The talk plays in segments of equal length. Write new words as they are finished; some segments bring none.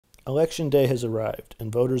Election day has arrived,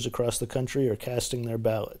 and voters across the country are casting their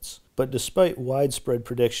ballots. But despite widespread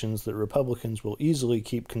predictions that Republicans will easily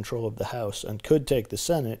keep control of the House and could take the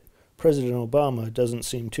Senate, President Obama doesn't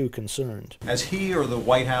seem too concerned. Has he or the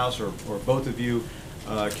White House or both of you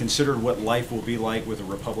considered what life will be like with a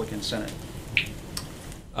Republican Senate?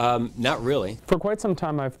 Not really. For quite some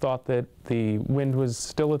time I've thought that the wind was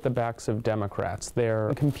still at the backs of Democrats.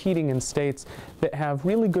 They're competing in states that have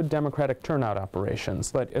really good Democratic turnout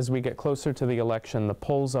operations. But as we get closer to the election, the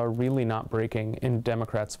polls are really not breaking in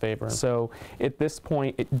Democrats' favor. So at this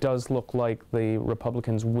point, it does look like the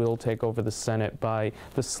Republicans will take over the Senate by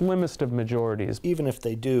the slimmest of majorities. Even if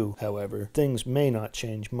they do, however, things may not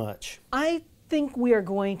change much. I think we are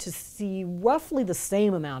going to see roughly the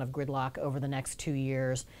same amount of gridlock over the next 2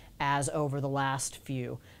 years as over the last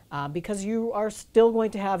few, because you are still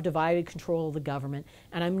going to have divided control of the government,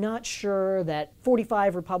 and I'm not sure that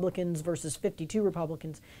 45 Republicans versus 52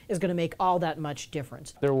 Republicans is going to make all that much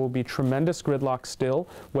difference. There will be tremendous gridlock still,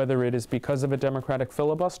 whether it is because of a Democratic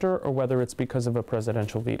filibuster or whether it's because of a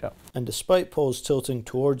presidential veto. And despite polls tilting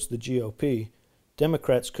towards the GOP,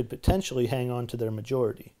 Democrats could potentially hang on to their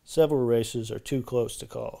majority. Several races are too close to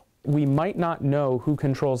call. We might not know who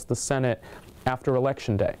controls the Senate after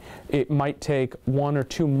Election Day. It might take 1 or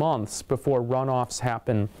 2 months before runoffs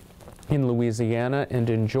happen in Louisiana and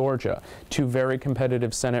in Georgia, 2 very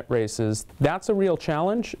competitive Senate races. That's a real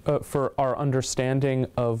challenge for our understanding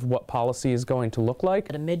of what policy is going to look like.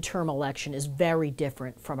 A midterm election is very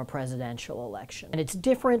different from a presidential election. And it's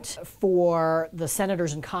different for the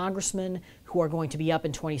senators and congressmen who are going to be up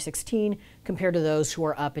in 2016 compared to those who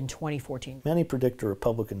are up in 2014. Many predict a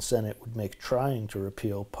Republican Senate would make trying to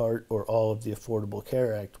repeal part or all of the Affordable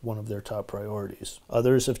Care Act one of their top priorities.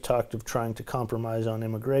 Others have talked of trying to compromise on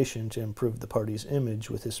immigration to improve the party's image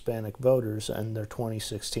with Hispanic voters and their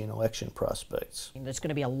 2016 election prospects. There's going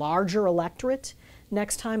to be a larger electorate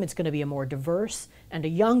next time. It's going to be a more diverse and a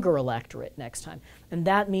younger electorate next time. And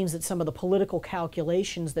that means that some of the political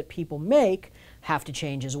calculations that people make have to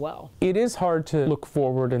change as well. It is hard to look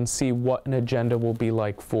forward and see what an agenda will be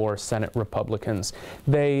like for Senate Republicans.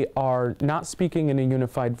 They are not speaking in a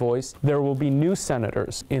unified voice. There will be new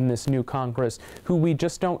senators in this new Congress who we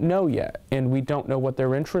just don't know yet, and we don't know what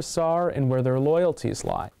their interests are and where their loyalties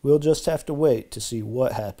lie. We'll just have to wait to see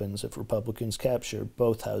what happens if Republicans capture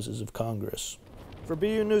both houses of Congress. For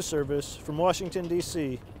BU News Service, from Washington,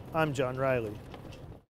 D.C., I'm Jon Wriley.